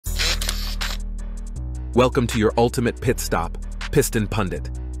Welcome to your ultimate pit stop, Piston Pundit.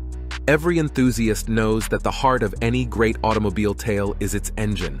 Every enthusiast knows that the heart of any great automobile tale is its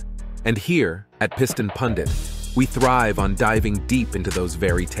engine. And here, at Piston Pundit, we thrive on diving deep into those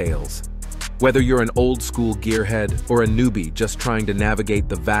very tales. Whether you're an old-school gearhead or a newbie just trying to navigate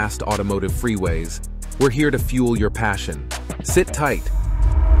the vast automotive freeways, we're here to fuel your passion. Sit tight.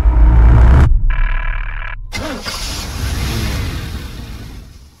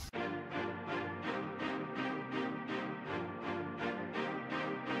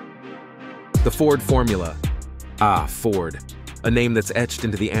 The Ford formula. Ford. A name that's etched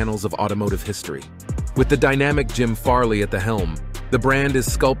into the annals of automotive history. With the dynamic Jim Farley at the helm, the brand is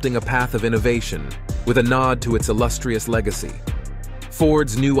sculpting a path of innovation, with a nod to its illustrious legacy.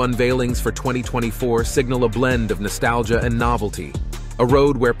 Ford's new unveilings for 2024 signal a blend of nostalgia and novelty, a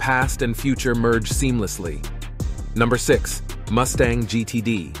road where past and future merge seamlessly. Number 6. Mustang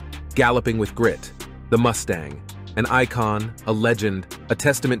GTD. Galloping with grit. The Mustang. An icon, a legend, a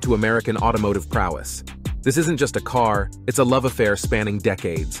testament to American automotive prowess. This isn't just a car, it's a love affair spanning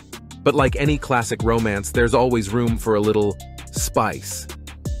decades. But like any classic romance, there's always room for a little spice.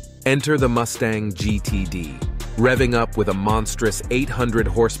 Enter the Mustang GTD, revving up with a monstrous 800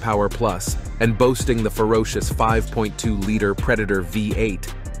 horsepower plus and boasting the ferocious 5.2-liter Predator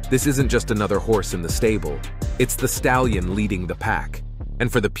V8. This isn't just another horse in the stable, it's the stallion leading the pack. And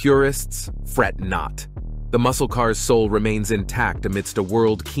for the purists, fret not. The muscle car's soul remains intact amidst a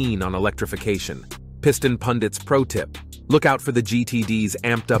world keen on electrification. Piston Pundit's pro tip: look out for the GTD's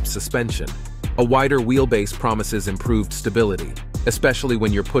amped-up suspension. A wider wheelbase promises improved stability, especially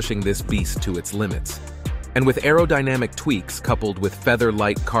when you're pushing this beast to its limits. And with aerodynamic tweaks coupled with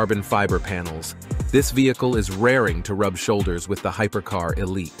feather-light carbon fiber panels, this vehicle is raring to rub shoulders with the hypercar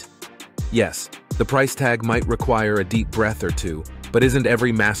elite. Yes, the price tag might require a deep breath or two, but isn't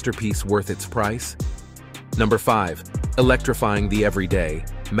every masterpiece worth its price? Number 5. Electrifying the everyday,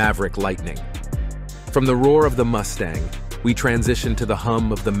 Maverick Lightning. From the roar of the Mustang, we transition to the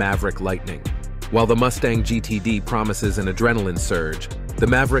hum of the Maverick Lightning. While the Mustang GTD promises an adrenaline surge, the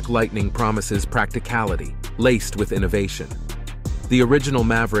Maverick Lightning promises practicality, laced with innovation. The original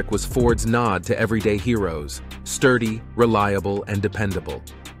Maverick was Ford's nod to everyday heroes, sturdy, reliable, and dependable.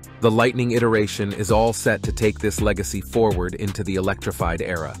 The Lightning iteration is all set to take this legacy forward into the electrified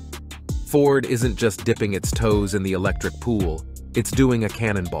era. Ford isn't just dipping its toes in the electric pool, it's doing a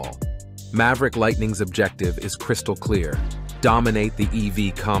cannonball. Maverick Lightning's objective is crystal clear: dominate the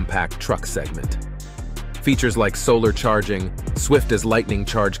EV compact truck segment. Features like solar charging, swift as lightning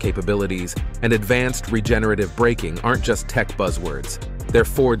charge capabilities, and advanced regenerative braking aren't just tech buzzwords, they're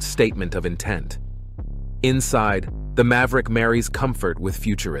Ford's statement of intent. Inside, the Maverick marries comfort with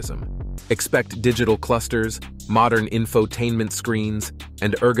futurism. Expect digital clusters, modern infotainment screens,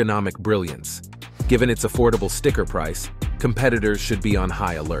 and ergonomic brilliance. Given its affordable sticker price, competitors should be on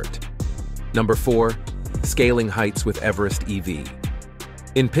high alert. Number 4. Scaling heights with Everest EV.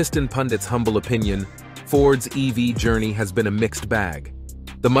 In Piston Pundit's humble opinion, Ford's EV journey has been a mixed bag.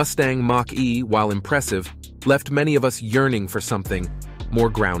 The Mustang Mach-E, while impressive, left many of us yearning for something more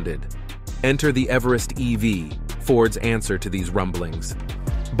grounded. Enter the Everest EV, Ford's answer to these rumblings.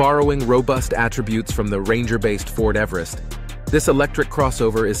 Borrowing robust attributes from the Ranger-based Ford Everest, this electric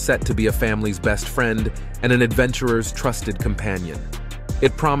crossover is set to be a family's best friend and an adventurer's trusted companion.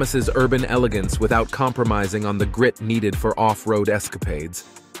 It promises urban elegance without compromising on the grit needed for off-road escapades.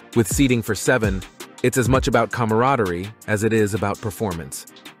 With seating for 7, it's as much about camaraderie as it is about performance.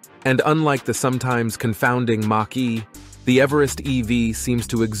 And unlike the sometimes confounding Mach-E, the Everest EV seems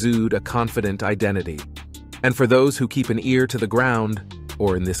to exude a confident identity. And for those who keep an ear to the ground,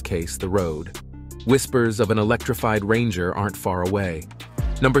 or in this case, the road, whispers of an electrified Ranger aren't far away.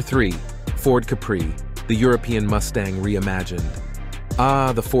 Number 3. Ford Capri, the European Mustang Reimagined.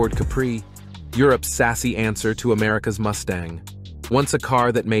 The Ford Capri, Europe's sassy answer to America's Mustang. Once a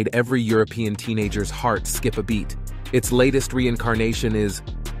car that made every European teenager's heart skip a beat, its latest reincarnation is,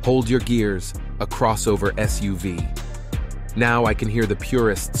 hold your gears, a crossover SUV. Now I can hear the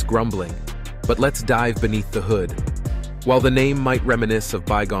purists grumbling, but let's dive beneath the hood. While the name might reminisce of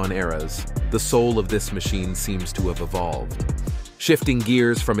bygone eras, the soul of this machine seems to have evolved. Shifting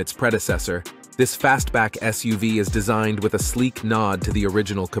gears from its predecessor, this fastback SUV is designed with a sleek nod to the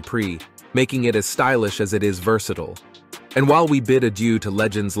original Capri, making it as stylish as it is versatile. And while we bid adieu to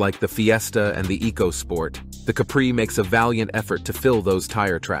legends like the Fiesta and the EcoSport, the Capri makes a valiant effort to fill those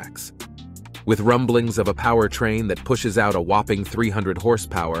tire tracks. With rumblings of a powertrain that pushes out a whopping 300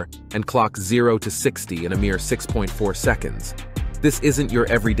 horsepower and clocks 0 to 60 in a mere 6.4 seconds, this isn't your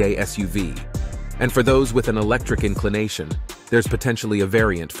everyday SUV. And for those with an electric inclination, there's potentially a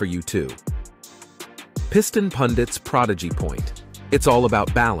variant for you too. Piston Pundit's prodigy point. It's all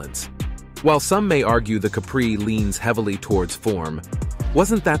about balance. While some may argue the Capri leans heavily towards form,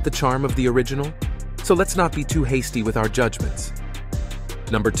 wasn't that the charm of the original? So let's not be too hasty with our judgments.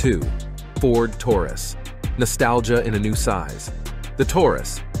 Number 2. Ford Taurus. Nostalgia in a new size. The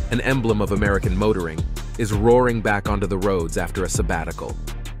Taurus, an emblem of American motoring, is roaring back onto the roads after a sabbatical.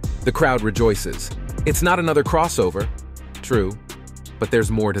 The crowd rejoices. It's not another crossover. True, but there's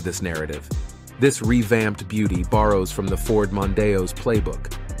more to this narrative. This revamped beauty borrows from the Ford Mondeo's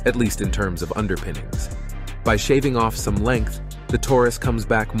playbook, at least in terms of underpinnings. By shaving off some length, the Taurus comes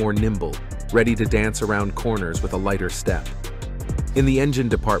back more nimble, ready to dance around corners with a lighter step. In the engine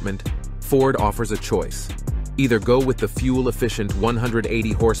department, Ford offers a choice. Either go with the fuel-efficient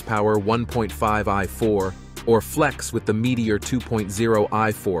 180 horsepower 1.5 i4 or flex with the Meteor 2.0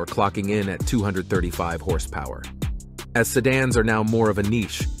 i4 clocking in at 235 horsepower. As sedans are now more of a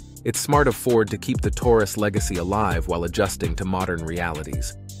niche, it's smart of Ford to keep the Taurus legacy alive while adjusting to modern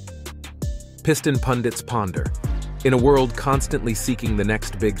realities. Piston Pundits ponder. In a world constantly seeking the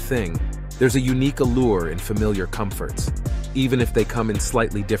next big thing, there's a unique allure in familiar comforts, even if they come in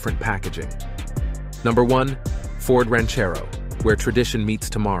slightly different packaging. Number 1. Ford Ranchero, where tradition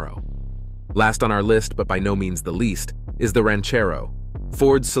meets tomorrow. Last on our list, but by no means the least, is the Ranchero,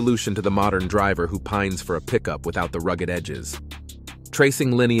 Ford's solution to the modern driver who pines for a pickup without the rugged edges.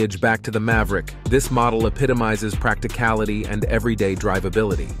 Tracing lineage back to the Maverick, this model epitomizes practicality and everyday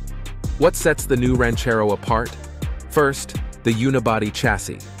drivability. What sets the new Ranchero apart? First, the unibody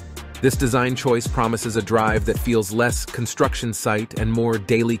chassis. This design choice promises a drive that feels less construction site and more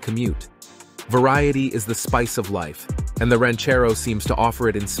daily commute. Variety is the spice of life, and the Ranchero seems to offer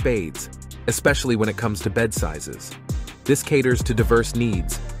it in spades, especially when it comes to bed sizes. This caters to diverse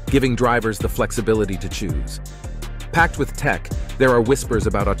needs, giving drivers the flexibility to choose. Packed with tech, there are whispers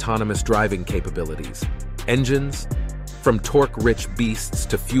about autonomous driving capabilities. Engines? From torque-rich beasts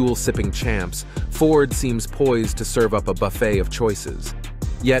to fuel-sipping champs, Ford seems poised to serve up a buffet of choices.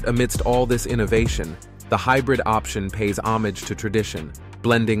 Yet amidst all this innovation, the hybrid option pays homage to tradition,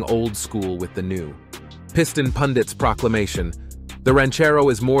 blending old school with the new. Piston Pundit's proclamation: the Ranchero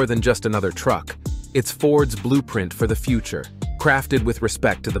is more than just another truck. It's Ford's blueprint for the future, crafted with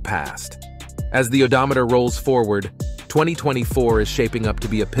respect to the past. As the odometer rolls forward, 2024 is shaping up to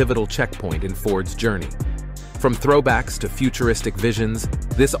be a pivotal checkpoint in Ford's journey. From throwbacks to futuristic visions,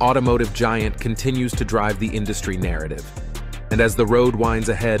 this automotive giant continues to drive the industry narrative. And as the road winds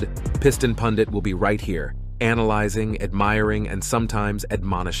ahead, Piston Pundit will be right here, analyzing, admiring, and sometimes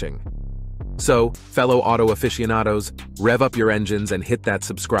admonishing. So, fellow auto aficionados, rev up your engines and hit that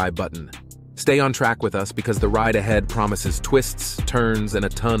subscribe button. Stay on track with us because the ride ahead promises twists, turns, and a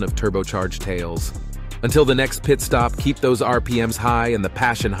ton of turbocharged tales. Until the next pit stop, keep those RPMs high and the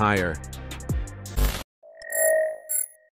passion higher.